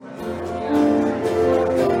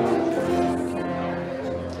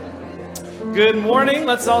Good morning.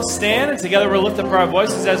 Let's all stand, and together we'll lift up our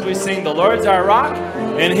voices as we sing, "The Lord's our rock,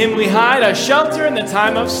 in him we hide, a shelter in the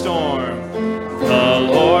time of storm." The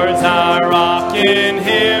Lord's our rock, in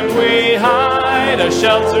him we hide, a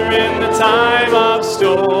shelter in the time of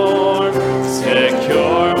storm.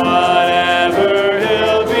 Secure whatever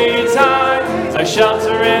he'll betide, a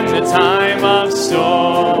shelter in the time of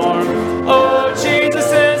storm. Oh,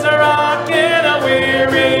 Jesus is a rock in a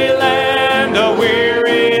weary land, a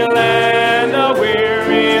weary land, a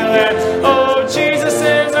weary land. Oh, Jesus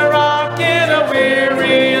is a rock in a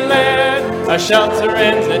weary land, a shelter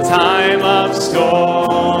in the time of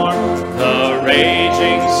storm. The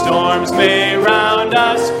raging storms may round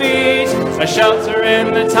us beat, a shelter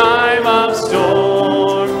in the time of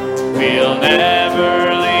storm. We'll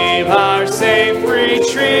never leave our safe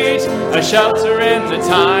retreat, a shelter in the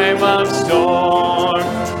time of storm.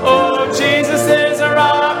 Oh, Jesus is a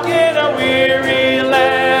rock in a weary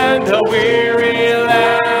land, a weary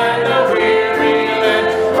land, a weary land.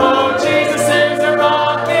 Oh, Jesus is a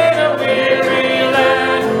rock in a weary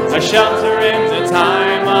land, a shelter in the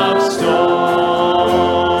time of storm.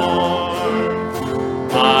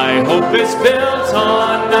 My hope is built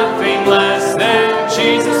on nothing less than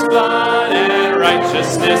Jesus' blood and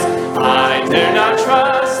righteousness. I dare not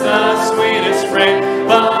trust the sweetest frame,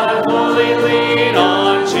 but wholly lean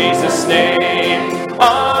on Jesus' name.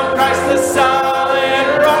 On Christ the solid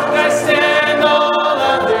rock I stand, all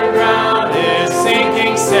other ground is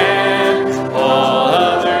sinking sand. All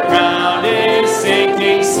other ground is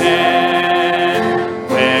sinking sand.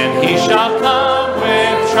 When he shall come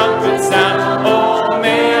with trumpet sound, oh,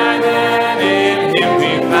 may I then in him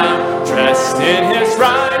be found, dressed in his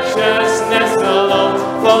righteousness alone,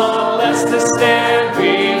 faultless to stand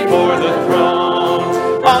before the throne.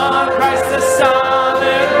 On Christ the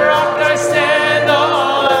solid rock I stand,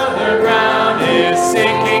 all other ground is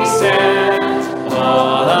sinking sand.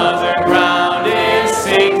 All other ground is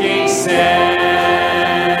sinking sand.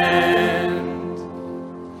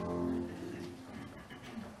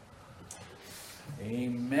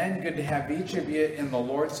 Amen. Good to have each of you in the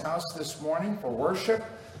Lord's house this morning for worship.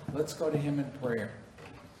 Let's go to him in prayer.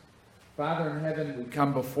 Father in heaven, we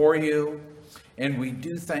come before you, and we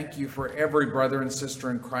do thank you for every brother and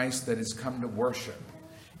sister in Christ that has come to worship.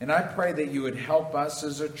 And I pray that you would help us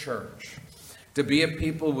as a church to be a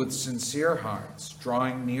people with sincere hearts,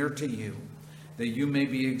 drawing near to you, that you may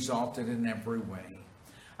be exalted in every way.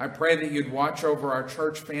 I pray that you'd watch over our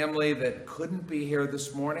church family that couldn't be here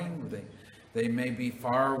this morning. They may be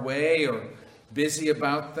far away or busy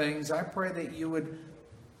about things. I pray that you would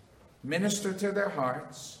minister to their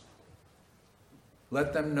hearts.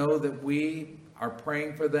 Let them know that we are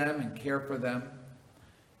praying for them and care for them.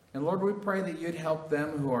 And Lord, we pray that you'd help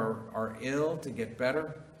them who are ill to get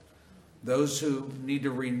better, those who need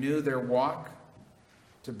to renew their walk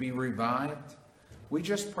to be revived. We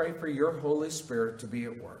just pray for your Holy Spirit to be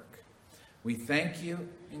at work. We thank you.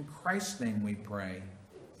 In Christ's name we pray.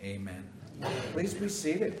 Amen. Please be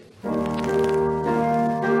seated.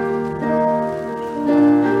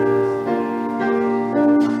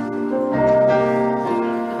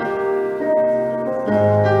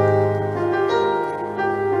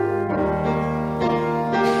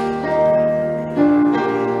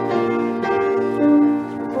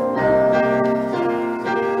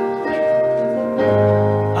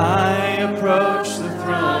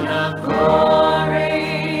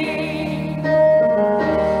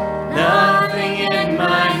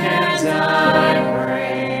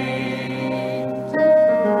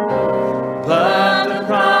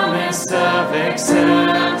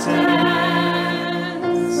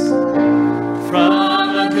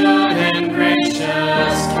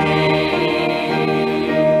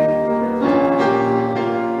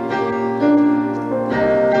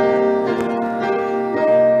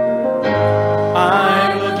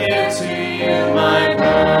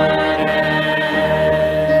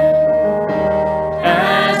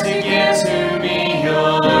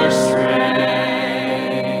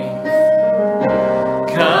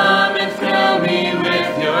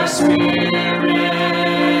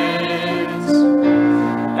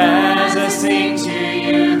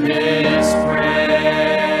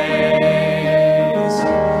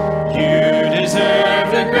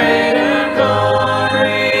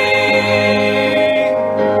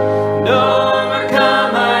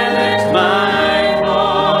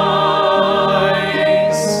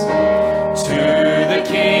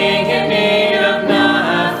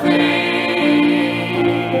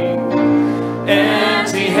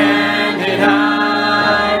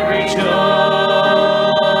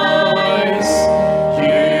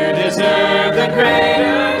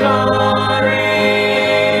 greater glory.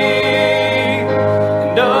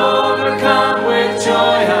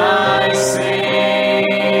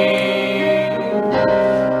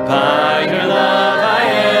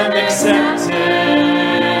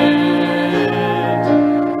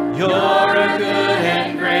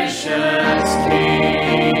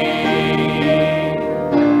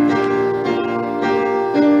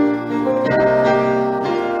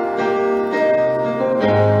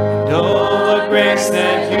 grace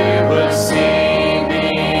that you would see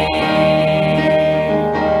me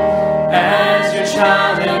as your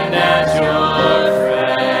child and as your friend,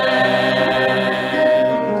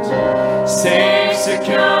 safe,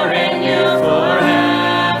 secure in you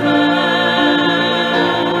forever.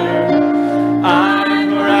 I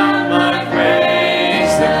pour out my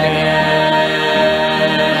praise again.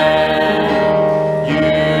 You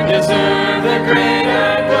deserve the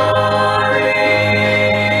greater glory,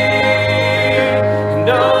 and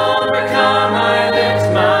overcome I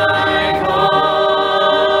lift my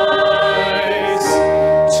voice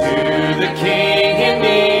to the King in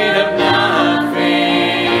need of nothing.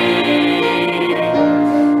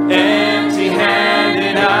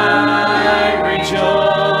 Empty-handed I rejoice.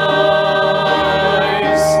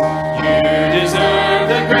 You deserve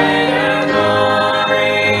the greater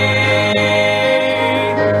glory,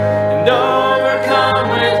 and overcome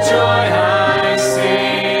with joy I sing.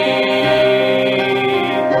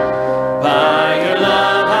 By your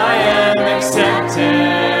love I am accepted.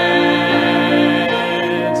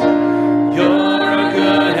 You're a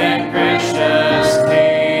good and gracious King.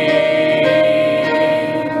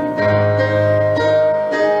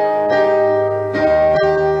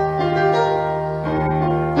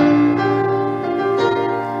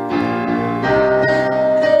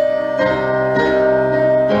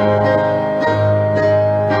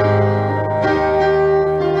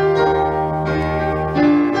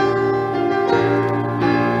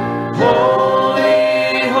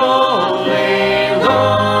 Holy, holy,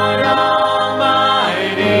 Lord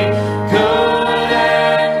Almighty, good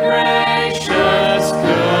and gracious,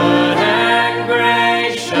 good and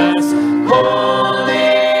gracious.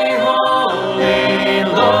 Holy, holy,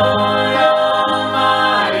 Lord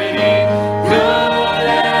Almighty, good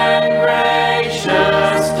and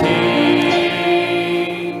gracious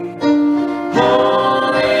King.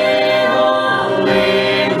 Holy, holy,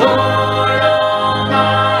 Lord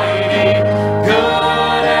Almighty,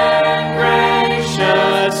 good and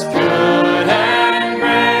gracious, good and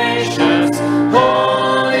gracious.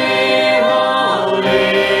 Holy,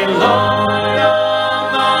 holy, Lord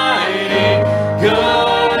Almighty,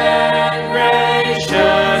 good and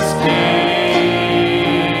gracious King.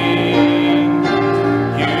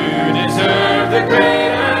 You deserve the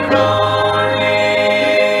greater glory,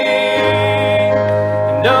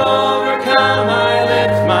 and overcome I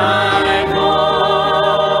lift my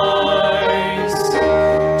voice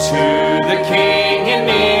to the King in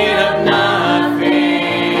need of nothing.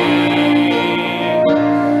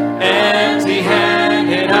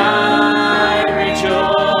 Empty-handed I rejoice.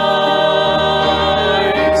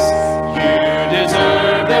 You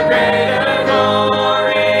deserve the greater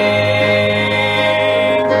glory,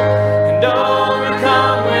 and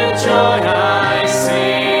overcome with joy I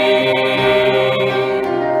sing.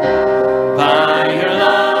 By your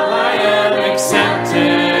love I am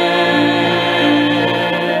accepted.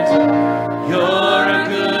 You're a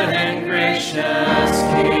good and gracious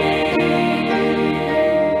King.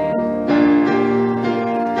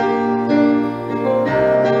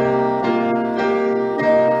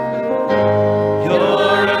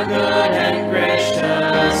 You're a good and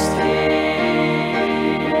gracious King.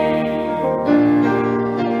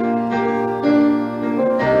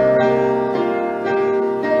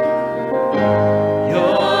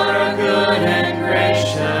 You're a good and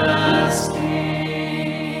gracious King.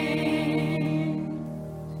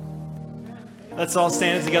 Let's all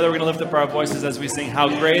stand together. We're going to lift up our voices as we sing, How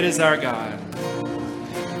Great is Our God.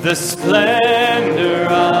 The splendor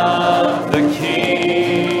of the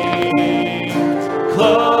King,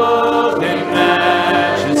 clothed in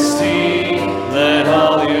majesty. Let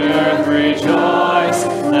all the earth rejoice.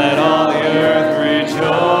 Let all the earth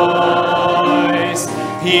rejoice.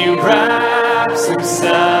 He wraps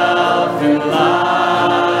himself in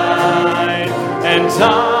light, and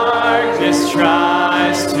darkness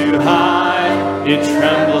tries to hide. It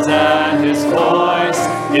trembles at his voice.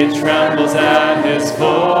 It trembles at his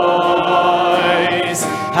voice.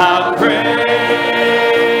 How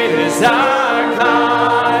great is our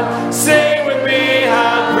God. Sing with me,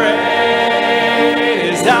 how great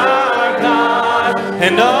is our God.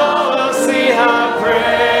 And oh, we'll see how great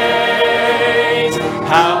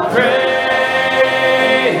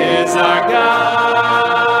is our God.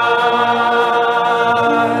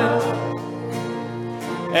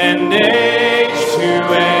 And age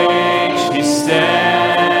to age he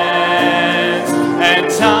stands, and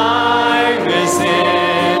time is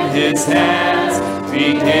in his hands,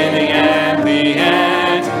 beginning and the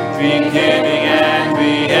end, beginning and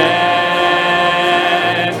the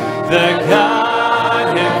end. The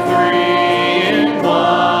Godhead three in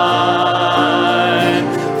one,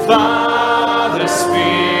 Father,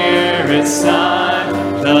 His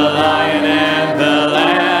Son, the Lion and the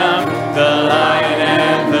Lamb, the Lion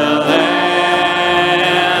and the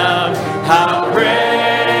Lamb. How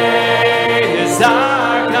great is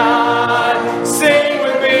our God! Sing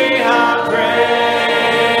with me, how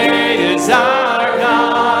great is our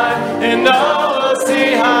God! And all will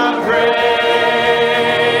see how great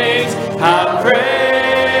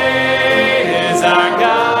is our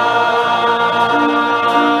God.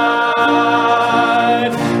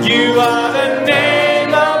 You are the name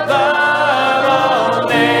above all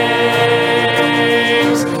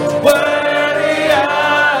names, worthy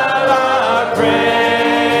of our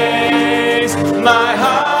praise. My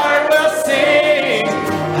heart will sing,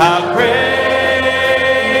 how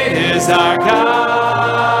great is our God.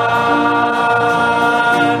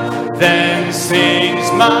 Then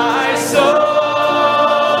sings my soul,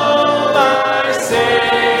 my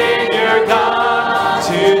Savior God,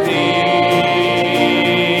 to thee.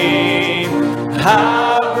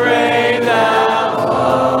 How great thou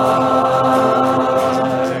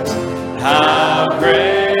art, how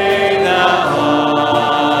great thou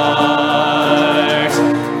art.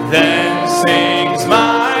 Then sings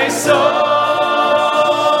my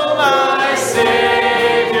soul, my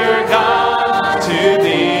Savior God, to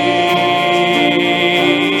thee.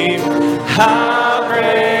 How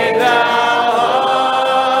great thou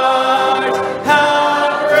art,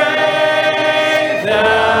 how great thou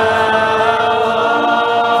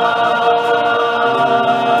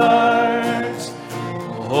art.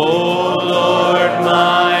 O Lord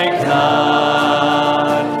my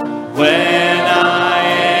God, when I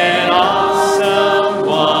in awesome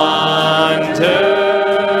wonder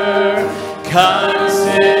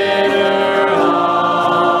consider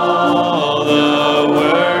all the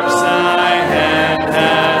works thy hand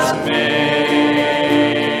has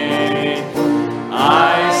made,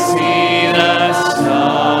 I see the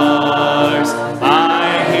stars, I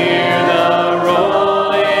hear the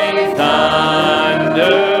rolling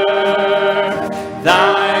thunder,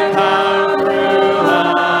 thy power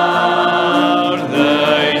throughout the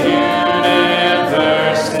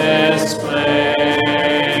universe displayed.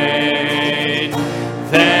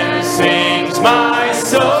 Then sings my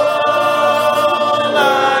soul,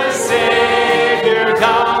 my Savior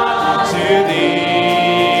God, to thee.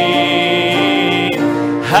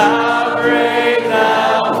 How great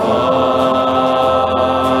thou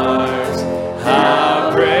art,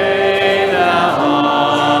 how great thou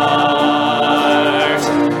art.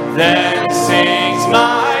 Then sings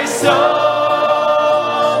my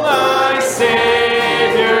soul, my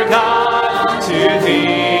Savior God, to thee.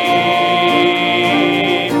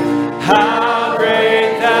 How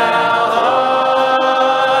great thou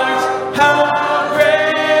art, how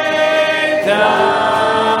great thou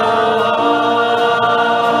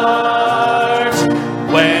art.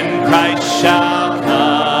 When Christ shall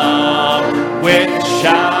come with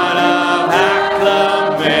shout of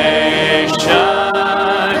acclamation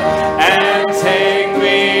and take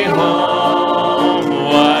me home,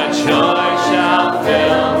 what joy shall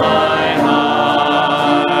fill my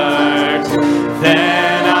heart.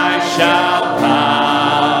 Then I shall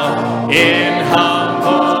bow in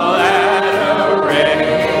humble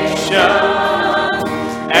adoration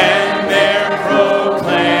and there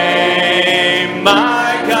proclaim,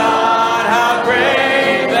 my God, how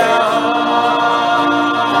great thou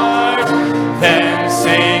art. Then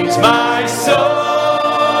sings my soul,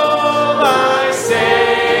 my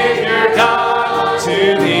Savior God,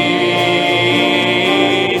 to thee.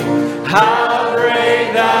 How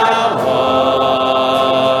great thou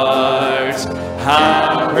art,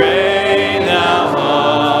 how great thou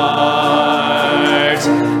art.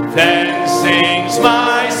 Then sings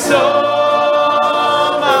my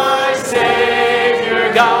soul, my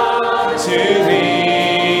Savior God, to thee.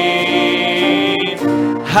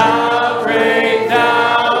 How great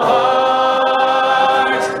thou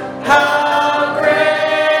art, how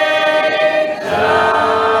great thou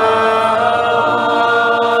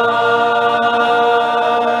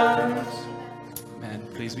art. Amen.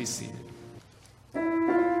 Please be seated.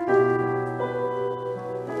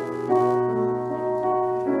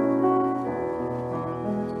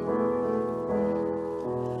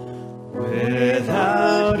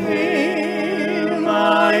 Without him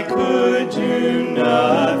I could do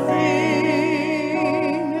nothing.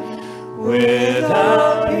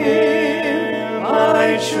 Without him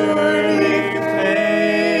I surely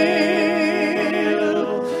fail.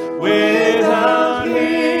 Without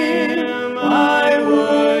him I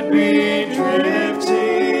would be drifting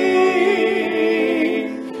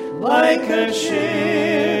like a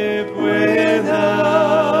ship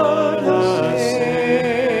without a sail.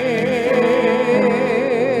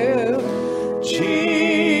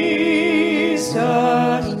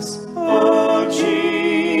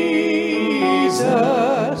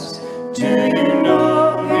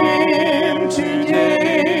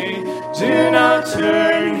 do not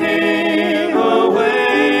turn him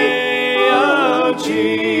away, oh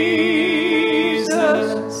Jesus,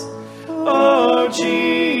 oh Jesus.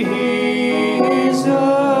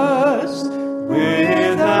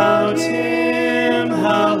 Without him,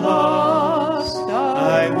 how lost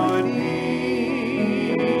I would be.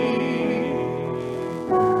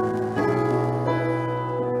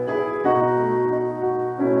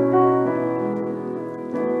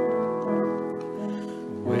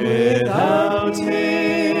 Without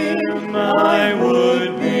him, I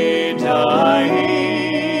would be dying.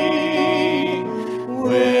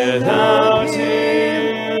 Without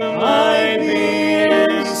him, I'd be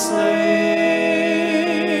enslaved.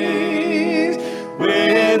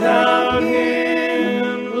 Without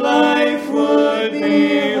him, life would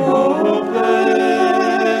be hopeless.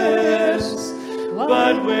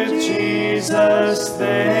 But with Jesus,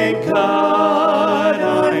 thank God,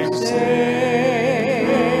 I'm saved.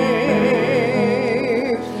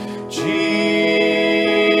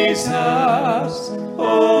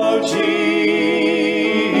 Oh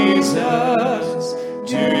Jesus,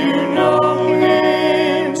 do you know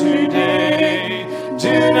him today?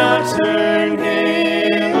 Do not turn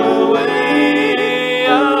him away,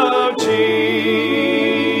 oh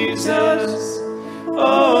Jesus,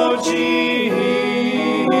 oh Jesus.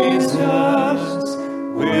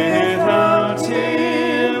 Without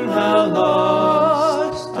him, how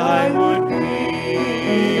lost I would be.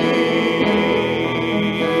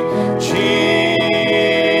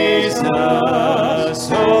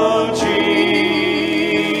 Oh Jesus,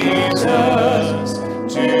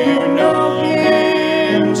 do you know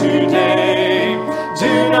him today?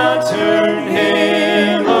 Do not turn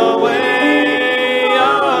him away,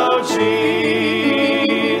 oh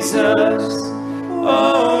Jesus,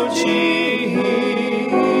 oh Jesus.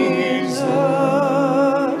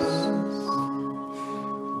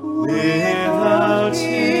 Without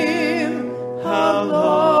him, how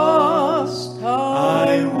lost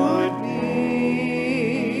I would be.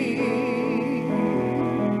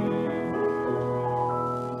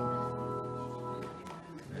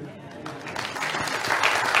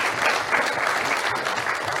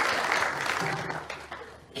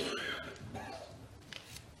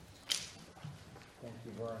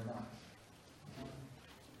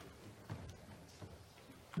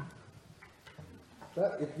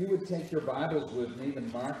 But if you would take your Bibles with me to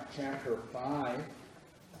Mark chapter 5.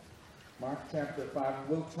 Mark chapter 5.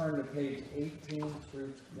 We'll turn to page 18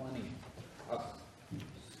 through 20.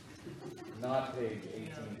 Not page 18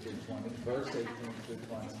 through 20. Verse 18 through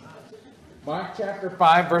 20. Mark chapter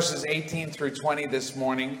 5, verses 18 through 20 this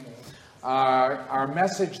morning. Our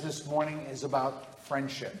message this morning is about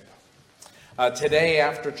friendship. Today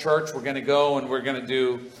after church, we're going to go and we're going to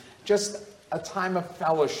do just a time of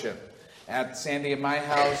fellowship. At Sandy and my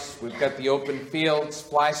house, we've got the open fields,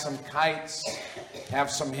 fly some kites, have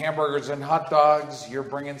some hamburgers and hot dogs. You're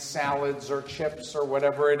bringing salads or chips or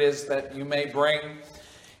whatever it is that you may bring.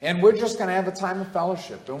 And we're just going to have a time of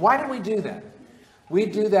fellowship. And why do we do that? We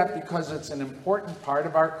do that because it's an important part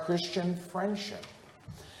of our Christian friendship.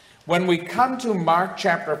 When we come to Mark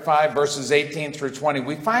chapter 5, verses 18 through 20,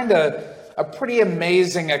 we find a pretty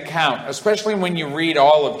amazing account, especially when you read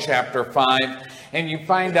all of chapter 5. And you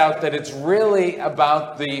find out that it's really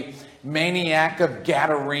about the maniac of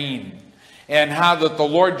Gadarene and how that the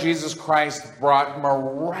Lord Jesus Christ brought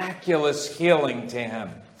miraculous healing to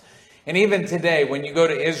him. And even today, when you go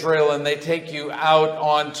to Israel and they take you out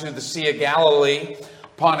onto the Sea of Galilee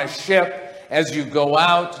upon a ship, as you go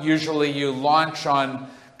out, usually you launch on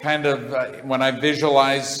kind of, when I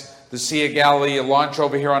visualize the Sea of Galilee, you launch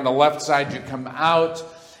over here on the left side, you come out.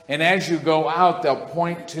 And as you go out, they'll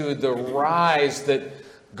point to the rise that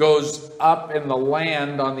goes up in the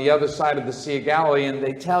land on the other side of the Sea of Galilee, and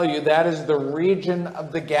they tell you that is the region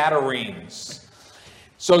of the Gadarenes.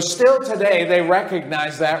 So still today, they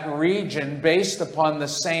recognize that region based upon the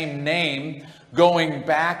same name, going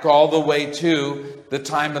back all the way to the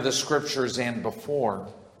time of the Scriptures and before.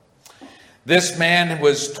 This man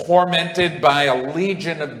was tormented by a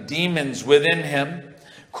legion of demons within him.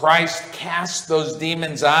 Christ cast those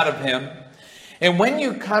demons out of him. And when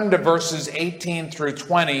you come to verses 18 through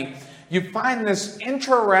 20, you find this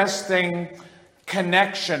interesting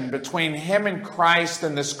connection between him and Christ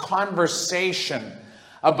and this conversation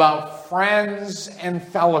about friends and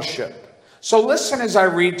fellowship. So listen as I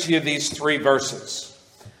read to you these three verses.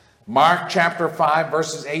 Mark chapter 5,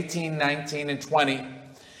 verses 18, 19, and 20.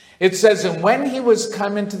 It says, "And when he was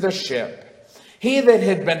come into the ship, he that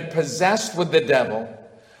had been possessed with the devil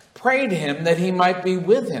prayed him that he might be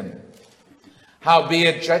with him.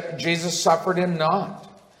 Howbeit Jesus suffered him not,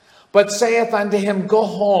 but saith unto him, Go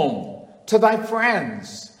home, to thy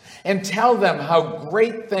friends, and tell them how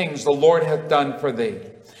great things the Lord hath done for thee,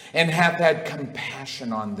 and hath had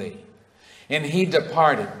compassion on thee. And he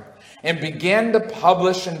departed, and began to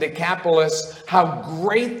publish in Decapolis how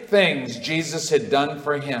great things Jesus had done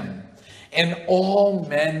for him. And all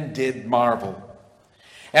men did marvel.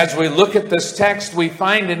 As we look at this text, we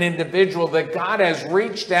find an individual that God has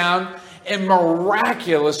reached down and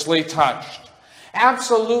miraculously touched.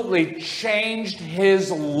 Absolutely changed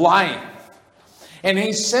his life. And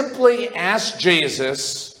he simply asked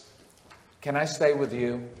Jesus, "Can I stay with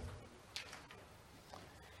you?"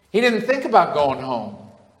 He didn't think about going home.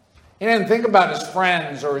 He didn't think about his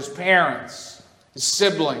friends or his parents, his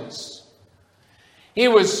siblings. He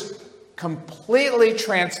was completely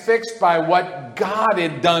transfixed by what God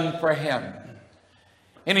had done for him.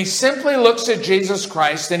 And he simply looks at Jesus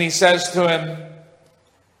Christ and he says to him,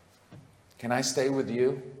 "Can I stay with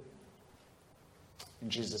you?"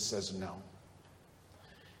 And Jesus says, "No.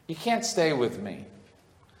 You can't stay with me,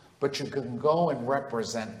 but you can go and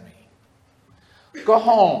represent me. Go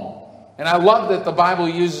home." And I love that the Bible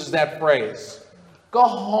uses that phrase. Go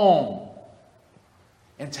home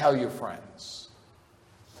and tell your friends.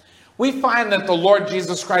 We find that the Lord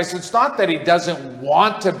Jesus Christ, it's not that he doesn't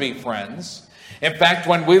want to be friends. In fact,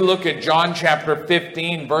 when we look at John chapter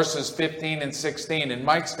 15, verses 15 and 16, and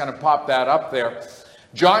Mike's going to pop that up there.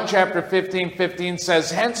 John chapter 15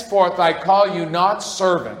 says, "Henceforth I call you not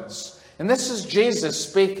servants." And this is Jesus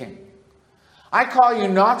speaking. "I call you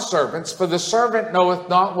not servants, for the servant knoweth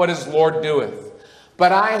not what his Lord doeth.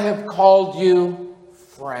 But I have called you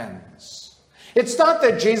friends." It's not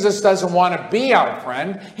that Jesus doesn't want to be our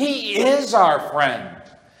friend. He is our friend.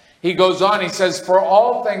 He goes on, he says, "For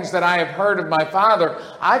all things that I have heard of my Father,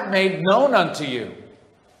 I've made known unto you.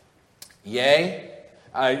 Yea,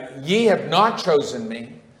 ye have not chosen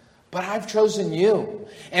me, but I've chosen you,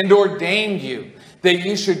 and ordained you, that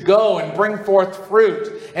ye should go and bring forth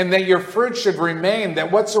fruit, and that your fruit should remain,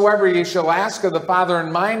 that whatsoever ye shall ask of the Father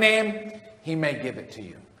in my name, he may give it to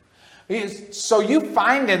you." So you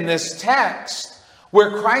find in this text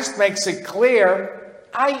where Christ makes it clear,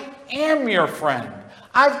 I am your friend.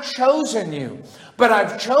 I've chosen you, but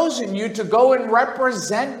I've chosen you to go and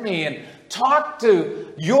represent me and talk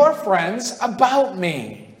to your friends about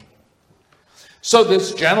me. So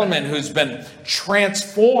this gentleman who's been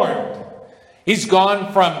transformed, he's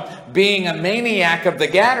gone from being a maniac of the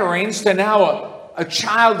Gadarenes to now a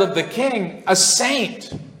child of the King, a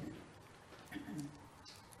saint.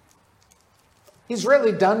 He's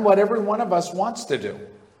really done what every one of us wants to do.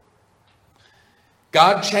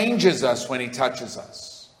 God changes us when he touches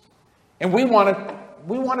us. And we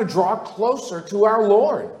want to draw closer to our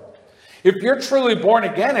Lord. If you're truly born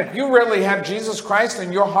again, if you really have Jesus Christ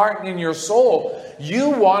in your heart and in your soul, you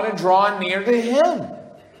want to draw near to him.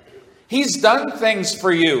 He's done things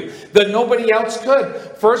for you that nobody else could.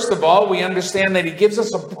 First of all, we understand that he gives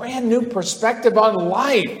us a brand new perspective on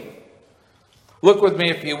life. Look with me,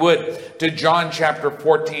 if you would, to John chapter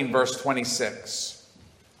 14, verse 26.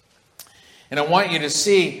 And I want you to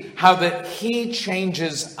see how that he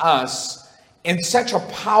changes us in such a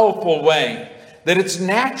powerful way that it's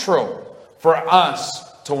natural for us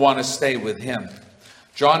to want to stay with him.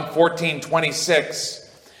 John 14, 26,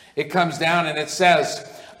 it comes down and it says,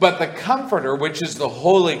 "But the Comforter, which is the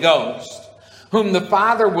Holy Ghost, whom the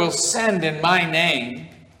Father will send in my name,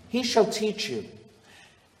 he shall teach you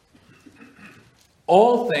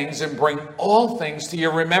all things and bring all things to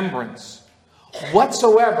your remembrance,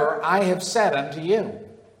 whatsoever I have said unto you."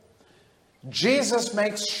 Jesus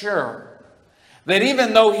makes sure that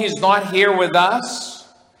even though he's not here with us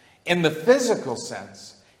in the physical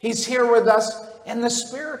sense, he's here with us in the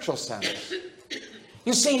spiritual sense.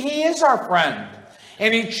 You see, he is our friend,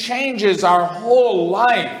 and he changes our whole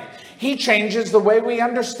life. He changes the way we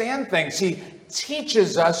understand things. He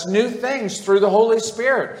teaches us new things through the Holy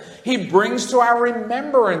Spirit. He brings to our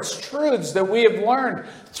remembrance truths that we have learned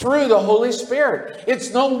through the Holy Spirit.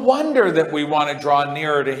 It's no wonder that we want to draw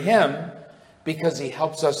nearer to him, because he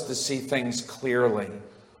helps us to see things clearly.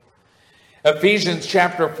 Ephesians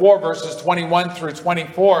chapter 4, verses 21 through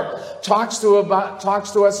 24 talks to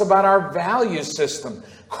us about our value system.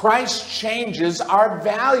 Christ changes our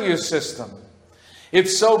value system. If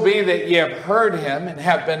so be that ye have heard him and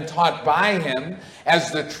have been taught by him, as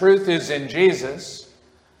the truth is in Jesus,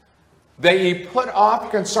 that ye put off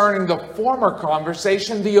concerning the former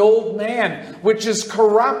conversation the old man, which is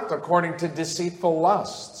corrupt according to deceitful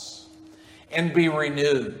lusts, and be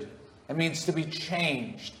renewed. It means to be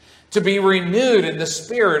changed, to be renewed in the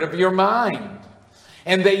spirit of your mind,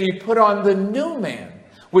 and that ye put on the new man,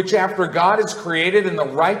 which after God is created in the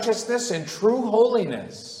righteousness and true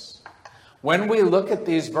holiness. When we look at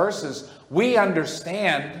these verses, we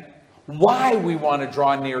understand why we want to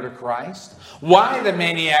draw near to Christ, why the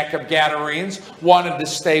maniac of Gadarenes wanted to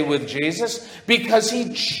stay with Jesus, because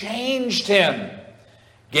he changed him,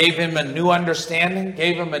 gave him a new understanding,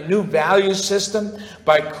 gave him a new value system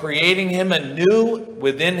by creating him anew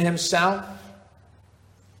within himself.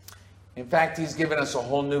 In fact, he's given us a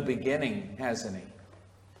whole new beginning, hasn't he?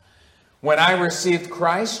 When I received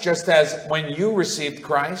Christ, just as when you received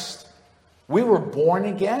Christ, we were born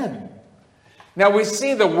again. Now we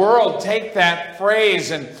see the world take that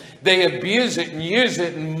phrase and they abuse it and use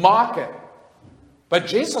it and mock it. But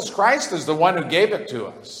Jesus Christ is the one who gave it to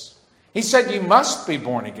us. He said you must be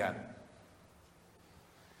born again.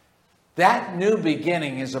 That new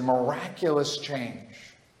beginning is a miraculous change.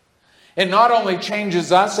 It not only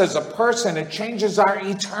changes us as a person, it changes our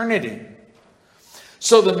eternity.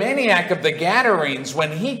 So the maniac of the Gadarenes,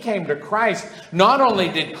 when he came to Christ, not only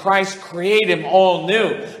did Christ create him all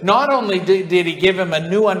new, not only did he give him a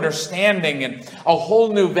new understanding and a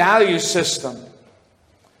whole new value system,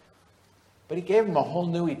 but he gave him a whole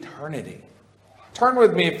new eternity. Turn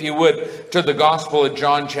with me, if you would, to the Gospel of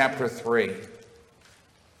John chapter 3.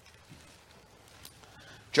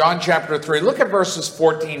 John chapter 3, look at verses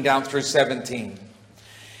 14 down through 17.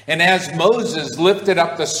 And as Moses lifted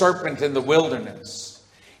up the serpent in the wilderness,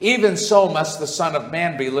 even so must the Son of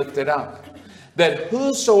Man be lifted up, that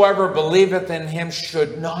whosoever believeth in him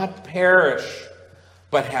should not perish,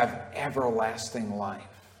 but have everlasting life.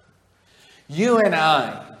 You and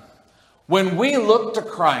I, when we look to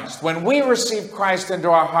Christ, when we receive Christ into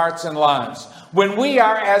our hearts and lives, when we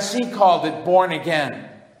are, as he called it, born again,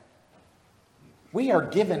 we are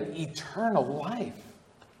given eternal life.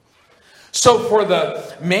 So for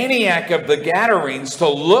the maniac of the Gadarenes to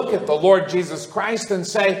look at the Lord Jesus Christ and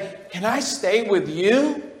say, can I stay with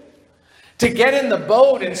you? To get in the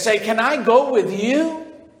boat and say, can I go with you?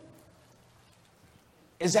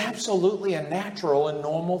 Is absolutely a natural and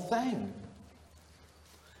normal thing.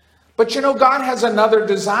 But you know, God has another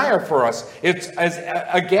desire for us. It's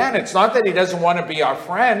not that he doesn't want to be our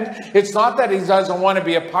friend. It's not that he doesn't want to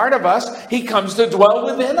be a part of us. He comes to dwell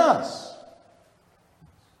within us.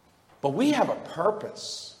 But we have a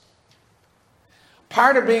purpose.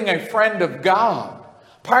 Part of being a friend of God,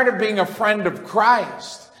 part of being a friend of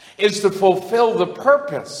Christ, is to fulfill the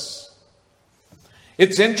purpose.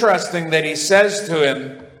 It's interesting that he says to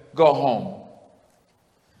him, go home.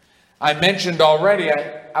 I mentioned already,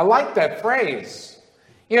 I like that phrase.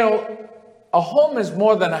 You know, a home is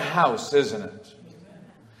more than a house, isn't it?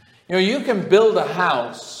 You know, you can build a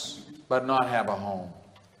house, but not have a home.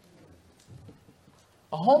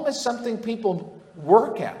 A home is something people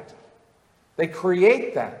work at. They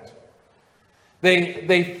create that.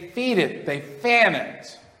 They feed it. They fan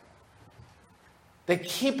it. They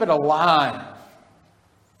keep it alive.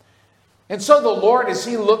 And so the Lord, as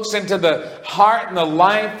he looks into the heart and the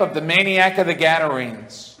life of the maniac of the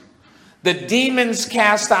Gadarenes, the demons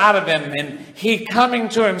cast out of him and he coming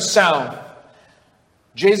to himself,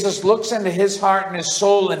 Jesus looks into his heart and his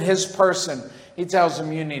soul and his person. He tells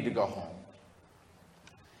him, you need to go home.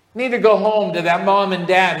 You need to go home to that mom and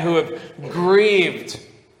dad who have grieved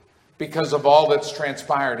because of all that's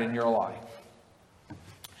transpired in your life. You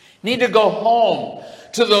need to go home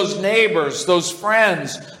to those neighbors, those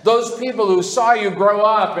friends, those people who saw you grow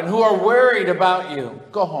up and who are worried about you.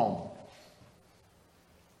 Go home.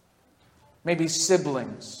 Maybe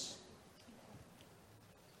siblings.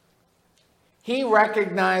 He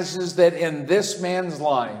recognizes that in this man's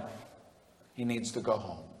life, he needs to go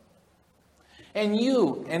home. And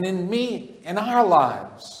you and in me, in our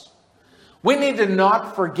lives, we need to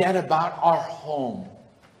not forget about our home.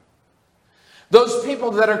 Those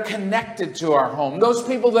people that are connected to our home. Those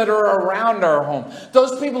people that are around our home.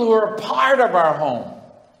 Those people who are a part of our home.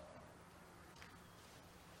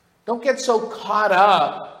 Don't get so caught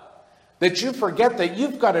up that you forget that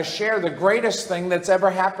you've got to share the greatest thing that's ever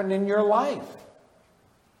happened in your life.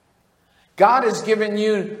 God has given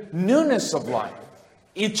you newness of life,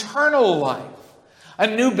 eternal life, a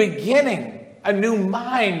new beginning, a new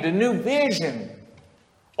mind, a new vision,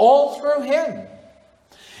 all through him.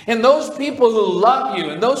 And those people who love you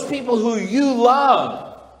and those people who you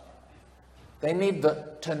love, they need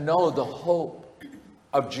to know the hope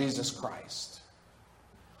of Jesus Christ.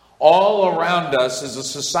 All around us is a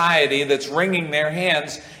society that's wringing their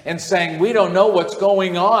hands and saying, we don't know what's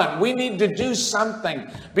going on. We need to do something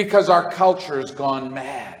because our culture has gone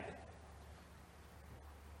mad.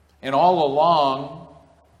 And all along,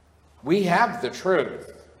 we have the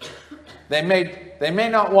truth. They may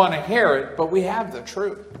not want to hear it, but we have the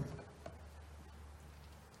truth.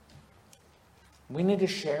 We need to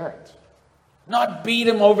share it. not beat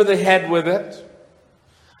them over the head with it,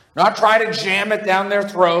 not try to jam it down their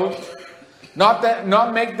throat,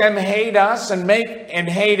 not make them hate us and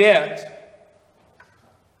hate it.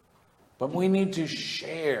 But we need to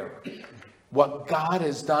share what God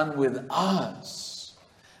has done with us,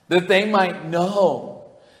 that they might know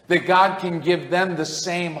that God can give them the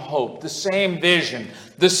same hope, the same vision,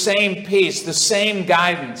 the same peace, the same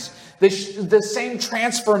guidance, the same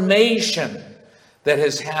transformation that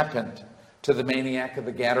has happened to the maniac of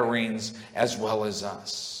the Gadarenes as well as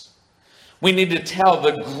us. We need to tell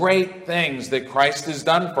the great things that Christ has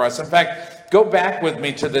done for us. In fact, go back with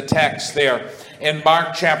me to the text there in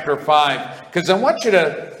Mark chapter 5, because I want you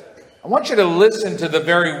to listen to the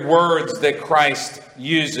very words that Christ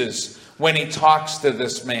uses when he talks to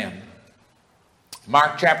this man.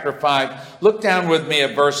 Mark chapter 5, look down with me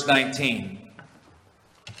at verse 19.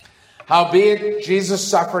 Howbeit, Jesus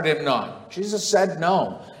suffered him not. Jesus said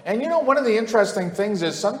no. And you know, one of the interesting things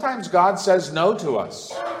is sometimes God says no to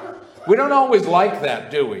us. We don't always like that,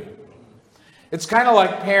 do we? It's kind of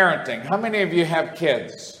like parenting. How many of you have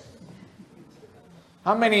kids?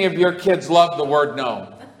 How many of your kids love the word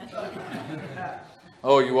no?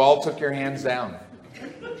 Oh, you all took your hands down.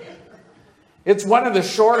 It's one of the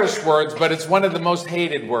shortest words, but it's one of the most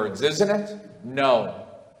hated words, isn't it? No.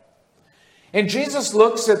 And Jesus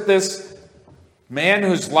looks at this man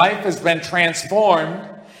whose life has been transformed,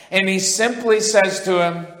 and he simply says to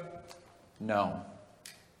him, no.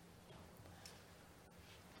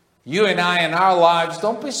 You and I in our lives,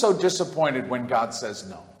 don't be so disappointed when God says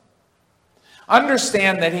no.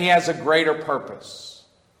 Understand that he has a greater purpose,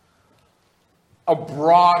 a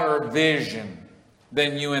broader vision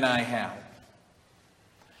than you and I have.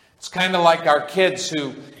 It's kind of like our kids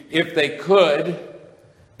who, if they could,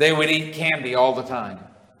 they would eat candy all the time.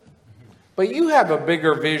 But you have a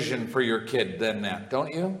bigger vision for your kid than that,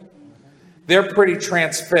 don't you? They're pretty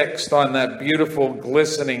transfixed on that beautiful,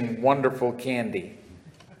 glistening, wonderful candy.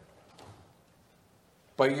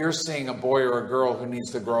 But you're seeing a boy or a girl who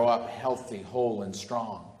needs to grow up healthy, whole, and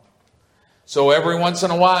strong. So every once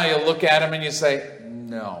in a while, you look at him and you say,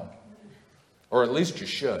 no. Or at least you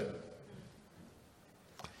should.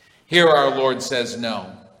 Here our Lord says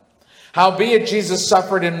no. Howbeit Jesus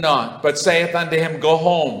suffered him not, but saith unto him, go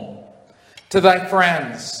home to thy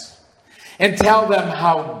friends, and tell them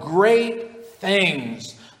how great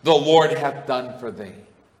things the Lord hath done for thee.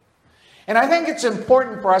 And I think it's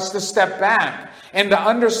important for us to step back and to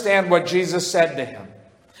understand what Jesus said to him.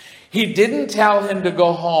 He didn't tell him to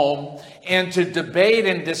go home and to debate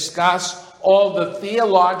and discuss all the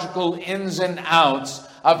theological ins and outs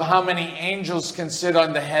of how many angels can sit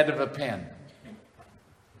on the head of a pin.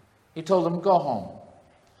 He told him, go home.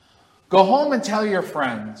 Go home and tell your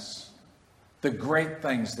friends the great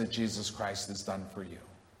things that Jesus Christ has done for you.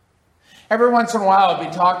 Every once in a while, I'll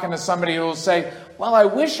be talking to somebody who will say, well, I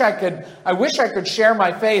wish I could share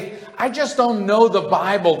my faith. I just don't know the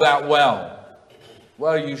Bible that well.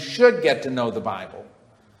 Well, you should get to know the Bible.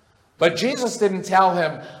 But Jesus didn't tell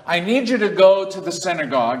him, I need you to go to the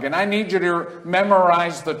synagogue and I need you to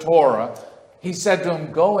memorize the Torah. He said to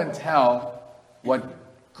him, go and tell what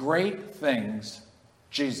great things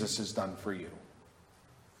Jesus has done for you.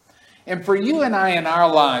 And for you and I in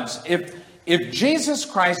our lives, if Jesus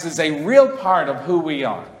Christ is a real part of who we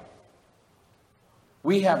are,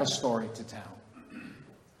 we have a story to tell.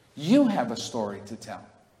 You have a story to tell.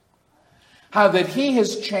 How that he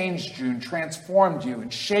has changed you and transformed you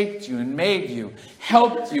and shaped you and made you,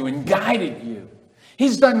 helped you and guided you.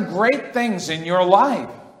 He's done great things in your life.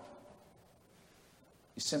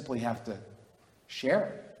 You simply have to share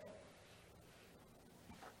it.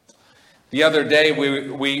 The other day,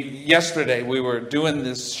 yesterday, we were doing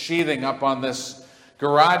this sheathing up on this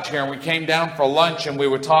garage here, and we came down for lunch, and we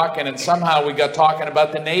were talking, and somehow we got talking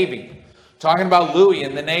about the Navy, talking about Louis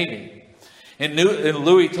and the Navy. And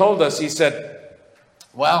Louis told us, he said,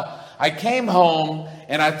 well, I came home,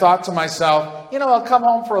 and I thought to myself, I'll come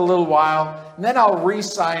home for a little while, and then I'll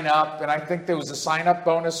re-sign up, and I think there was a sign-up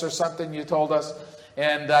bonus or something you told us,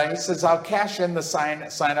 and he says, I'll cash in the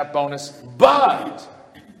sign-up bonus, but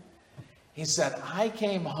he said, I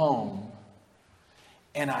came home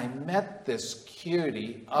and I met this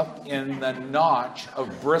cutie up in the notch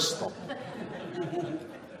of Bristol.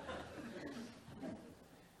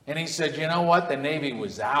 And he said, you know what? The Navy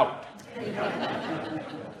was out.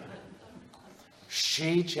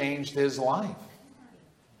 She changed his life,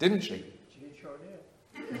 didn't she? She sure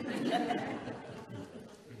did.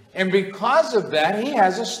 And because of that, he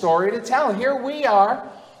has a story to tell. Here we are,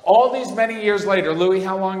 all these many years later. Louis,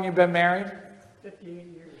 how long have you been married? 58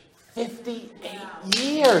 years. 58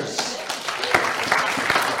 years.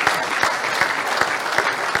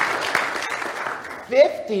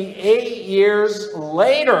 58 years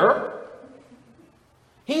later,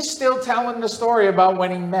 he's still telling the story about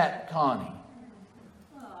when he met Connie.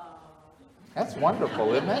 That's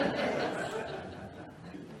wonderful, isn't it?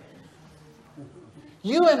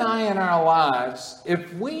 You and I in our lives,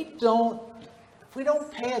 if we don't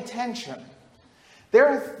pay attention, there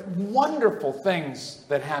are wonderful things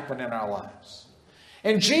that happen in our lives.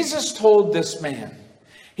 And Jesus told this man,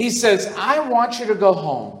 he says, I want you to go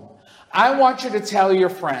home. I want you to tell your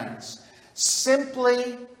friends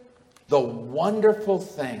simply the wonderful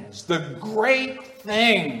things, the great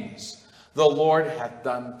things the Lord hath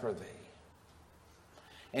done for thee.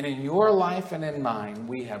 And in your life and in mine,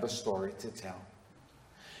 we have a story to tell.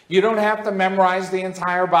 You don't have to memorize the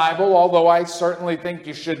entire Bible, although I certainly think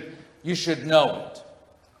you should know it.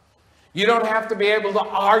 You don't have to be able to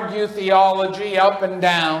argue theology up and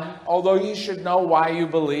down, although you should know why you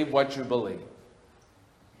believe what you believe.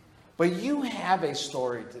 But you have a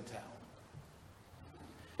story to tell.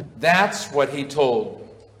 That's what he told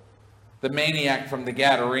the maniac from the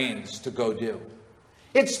Gadarenes to go do.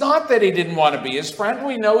 It's not that he didn't want to be his friend.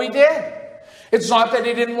 We know he did. It's not that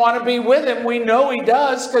he didn't want to be with him. We know he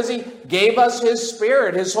does because he gave us his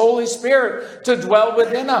Spirit, his Holy Spirit, to dwell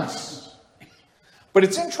within us. But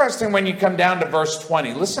it's interesting when you come down to verse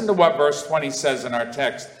 20. Listen to what verse 20 says in our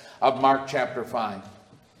text of Mark chapter 5.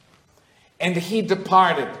 And he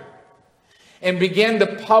departed and began to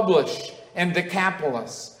publish in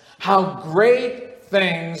Decapolis how great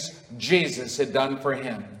things Jesus had done for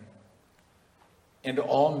him. And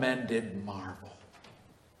all men did marvel.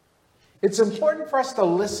 It's important for us to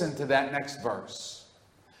listen to that next verse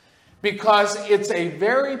because it's a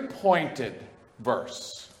very pointed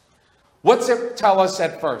verse. What's it tell us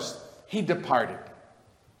at first? He departed.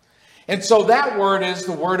 And so that word is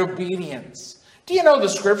the word obedience. Do you know the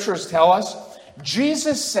scriptures tell us?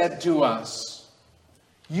 Jesus said to us,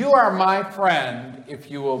 you are my friend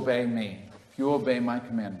if you obey me, if you obey my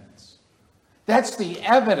commandments. That's the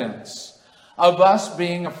evidence of us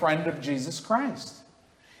being a friend of Jesus Christ.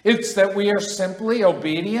 It's that we are simply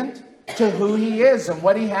obedient to who he is and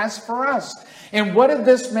what he has for us. And what did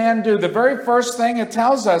this man do? The very first thing it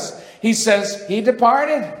tells us, he says, he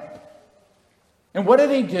departed. And what did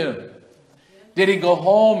he do? Did he go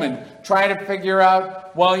home and try to figure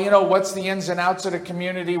out, well, what's the ins and outs of the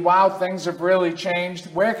community? Wow, things have really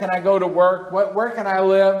changed. Where can I go to work? Where can I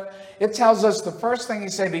live? It tells us the first thing he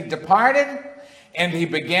said, he departed. And he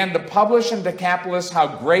began to publish in Decapolis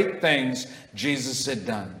how great things Jesus had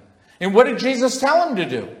done. And what did Jesus tell him to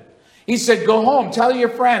do? He said, go home, tell your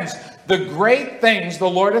friends the great things the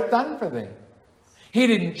Lord hath done for thee. He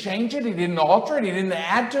didn't change it. He didn't alter it. He didn't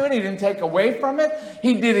add to it. He didn't take away from it.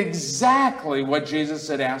 He did exactly what Jesus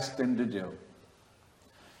had asked him to do.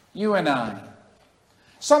 You and I,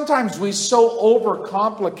 sometimes we so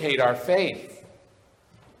overcomplicate our faith.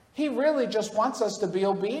 He really just wants us to be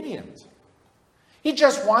obedient. He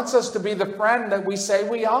just wants us to be the friend that we say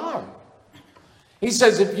we are. He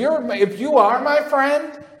says, if you are my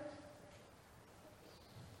friend,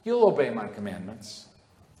 you'll obey my commandments.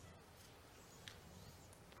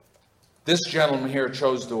 This gentleman here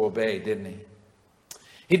chose to obey, didn't he?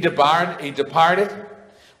 He departed,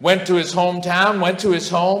 went to his hometown, went to his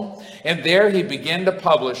home, and there he began to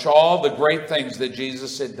publish all the great things that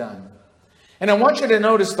Jesus had done. And I want you to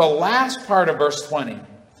notice the last part of verse 20.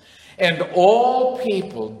 And all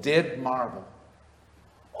people did marvel.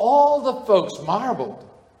 All the folks marveled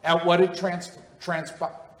at what had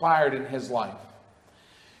transpired in his life.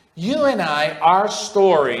 You and I, our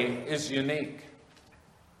story is unique.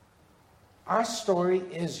 Our story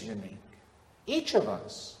is unique. Each of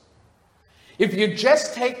us. If you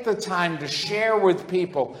just take the time to share with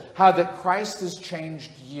people how that Christ has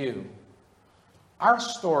changed you, our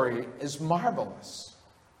story is marvelous.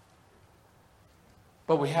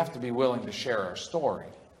 But we have to be willing to share our story.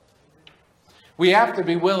 We have to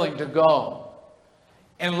be willing to go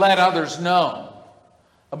and let others know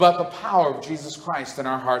about the power of Jesus Christ in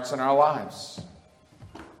our hearts and our lives.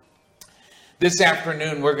 This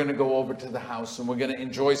afternoon, we're going to go over to the house and we're going to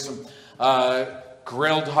enjoy some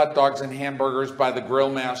grilled hot dogs and hamburgers by the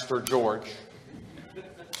grill master, George.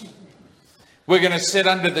 We're going to sit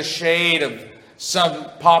under the shade of some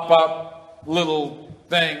pop-up little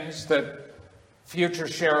things that future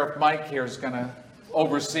Sheriff Mike here is going to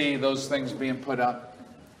oversee those things being put up.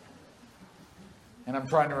 And I'm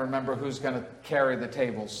trying to remember who's going to carry the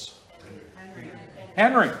tables.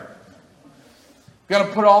 Henry. Going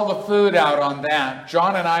to put all the food out on that.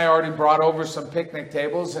 John and I already brought over some picnic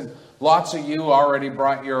tables, and lots of you already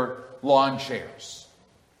brought your lawn chairs.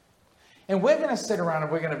 And we're going to sit around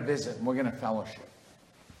and we're going to visit and we're going to fellowship.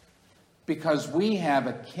 because we have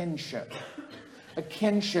a kinship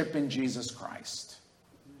in Jesus Christ.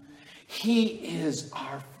 He is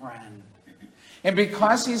our friend. And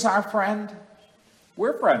because he's our friend,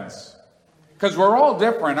 we're friends. Because we're all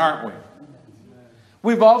different, aren't we?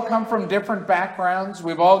 We've all come from different backgrounds.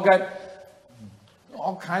 We've all got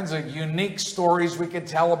all kinds of unique stories we could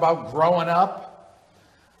tell about growing up.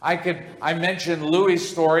 I mentioned Louie's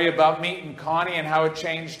story about meeting Connie and how it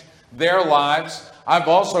changed their lives. I've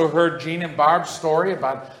also heard Jean and Barb's story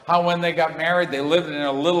about how when they got married, they lived in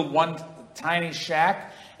a little tiny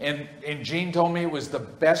shack. And Jean told me it was the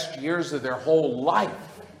best years of their whole life.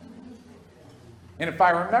 And if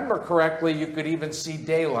I remember correctly, you could even see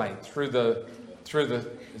daylight through the,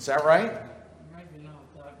 is that right?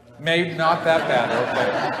 Maybe not that bad,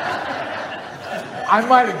 okay. I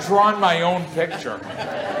might have drawn my own picture.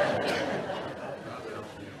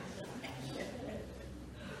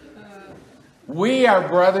 We are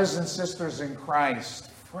brothers and sisters in Christ,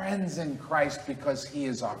 friends in Christ, because he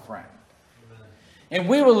is our friend. And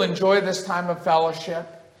we will enjoy this time of fellowship,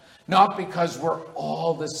 not because we're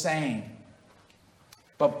all the same,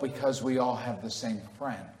 but because we all have the same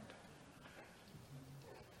friend.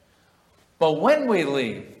 But when we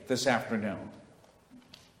leave this afternoon,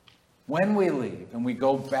 when we leave and we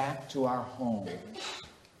go back to our homes,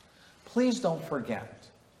 please don't forget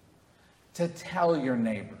to tell your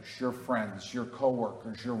neighbors, your friends, your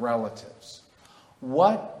coworkers, your relatives,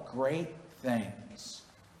 what great things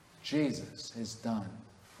Jesus has done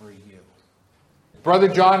for you. Brother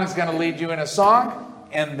John is going to lead you in a song,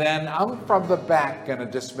 and then I'm from the back going to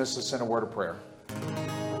dismiss us in a word of prayer.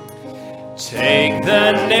 Take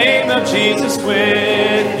the name of Jesus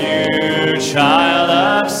with you,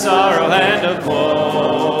 child of sorrow and of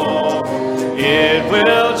woe. It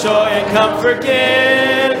will joy and comfort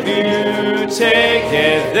give you. Take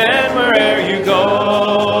it then wherever you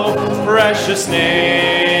go. Precious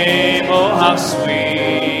name, oh how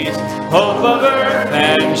sweet, hope of earth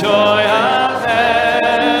and joy of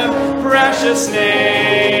heaven. Precious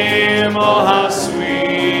name, oh how sweet,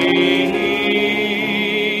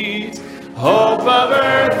 hope of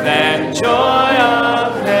earth and joy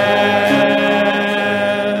of heaven.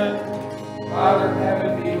 Father in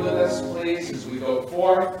heaven, be with us, please, as we go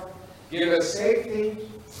forth. Give us safety.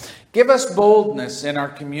 Give us boldness in our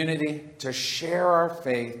community to share our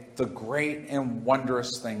faith, the great and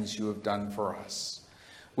wondrous things you have done for us.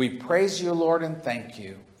 We praise you, Lord, and thank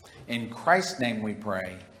you. In Christ's name we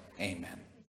pray. Amen.